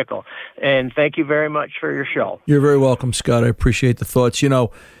electric vehicle. And thank you very much for your show. You're very welcome, Scott. I appreciate the thoughts.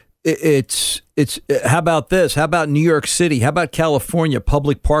 It's how about this? How about New York City? How about California,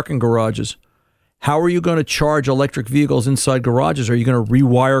 public parking garages? How are you going to charge electric vehicles inside garages? Are you going to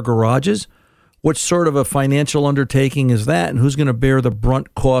rewire garages? What sort of a financial undertaking is that, and who's going to bear the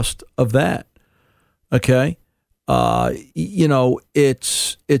brunt cost of that? Okay,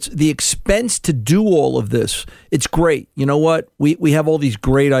 it's the expense to do all of this. It's great. You know what? We have all these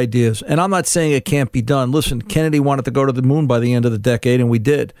great ideas, and I'm not saying it can't be done. Listen, Kennedy wanted to go to the moon by the end of the decade, and we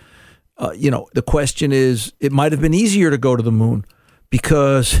did. The question is, it might have been easier to go to the moon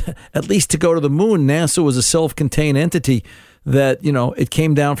because at least to go to the moon, NASA was a self-contained entity that, it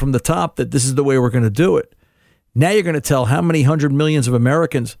came down from the top that this is the way we're going to do it. Now you're going to tell how many hundred millions of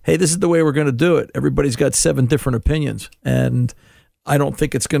Americans, hey, this is the way we're going to do it. Everybody's got 7 different opinions. And I don't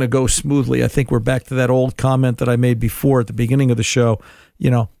think it's going to go smoothly. I think we're back to that old comment that I made before at the beginning of the show.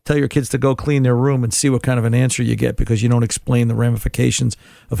 Tell your kids to go clean their room and see what kind of an answer you get because you don't explain the ramifications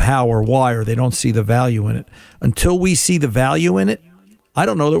of how or why, or they don't see the value in it. Until we see the value in it, I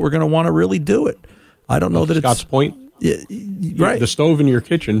don't know that we're going to want to really do it. I don't know that Scott's point. Yeah, right. The stove in your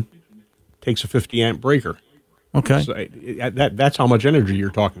kitchen takes a 50-amp breaker. Okay. So that's how much energy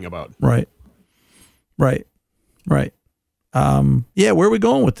you're talking about. Right. Yeah, where are we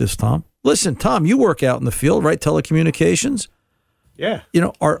going with this, Tom? Listen, Tom, you work out in the field, right? Telecommunications. Yeah.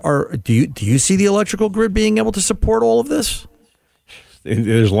 Do you see the electrical grid being able to support all of this?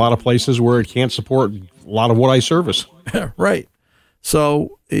 There's a lot of places where it can't support a lot of what I service. Right.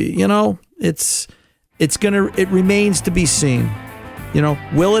 So, it remains to be seen.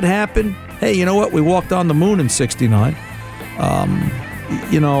 Will it happen? Hey, you know what? We walked on the moon in 1969.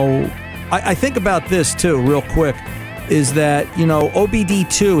 I think about this too, real quick, is that,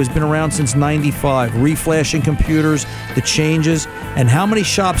 OBD2 has been around since 95, reflashing computers, the changes, and how many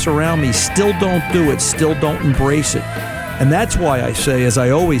shops around me still don't do it, still don't embrace it. And that's why I say, as I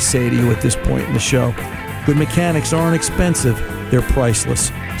always say to you at this point in the show, good mechanics aren't expensive, they're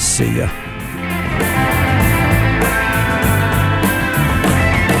priceless. See ya.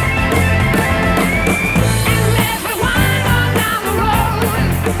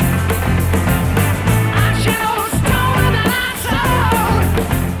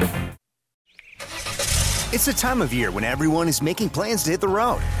 It's the time of year when everyone is making plans to hit the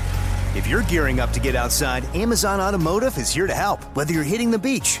road. If you're gearing up to get outside, Amazon Automotive is here to help. Whether you're hitting the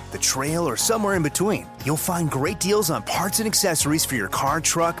beach, the trail, or somewhere in between, you'll find great deals on parts and accessories for your car,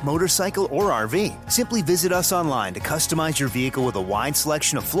 truck, motorcycle, or RV. Simply visit us online to customize your vehicle with a wide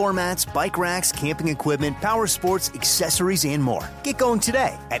selection of floor mats, bike racks, camping equipment, power sports, accessories, and more. Get going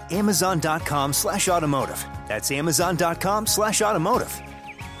today at Amazon.com/automotive. That's Amazon.com/automotive.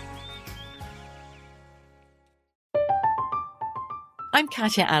 I'm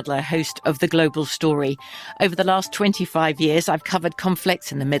Katya Adler, host of The Global Story. Over the last 25 years, I've covered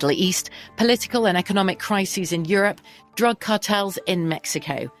conflicts in the Middle East, political and economic crises in Europe, drug cartels in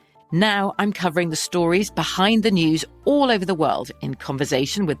Mexico. Now I'm covering the stories behind the news all over the world in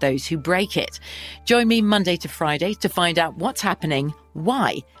conversation with those who break it. Join me Monday to Friday to find out what's happening,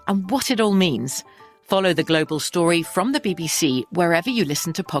 why, and what it all means. Follow The Global Story from the BBC wherever you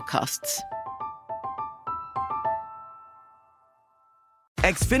listen to podcasts.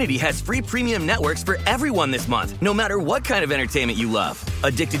 Xfinity has free premium networks for everyone this month, no matter what kind of entertainment you love.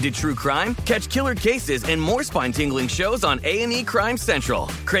 Addicted to true crime? Catch killer cases and more spine-tingling shows on A&E Crime Central.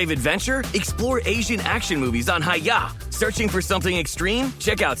 Crave adventure? Explore Asian action movies on Hi-Ya. Searching for something extreme?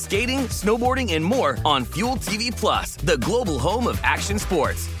 Check out skating, snowboarding, and more on Fuel TV Plus, the global home of action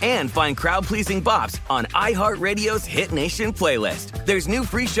sports. And find crowd-pleasing bops on iHeartRadio's Hit Nation playlist. There's new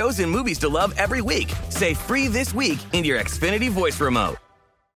free shows and movies to love every week. Say free this week in your Xfinity voice remote.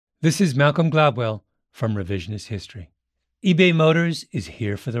 This is Malcolm Gladwell from Revisionist History. eBay Motors is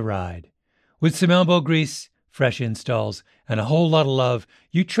here for the ride. With some elbow grease, fresh installs, and a whole lot of love,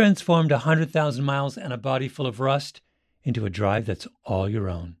 you transformed 100,000 miles and a body full of rust into a drive that's all your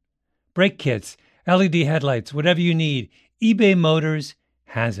own. Brake kits, LED headlights, whatever you need, eBay Motors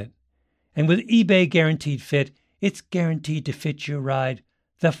has it. And with eBay Guaranteed Fit, it's guaranteed to fit your ride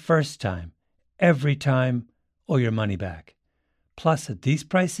the first time, every time, or your money back. Plus, at these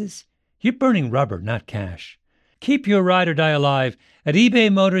prices, you're burning rubber, not cash. Keep your ride or die alive at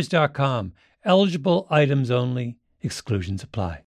ebaymotors.com. Eligible items only. Exclusions apply.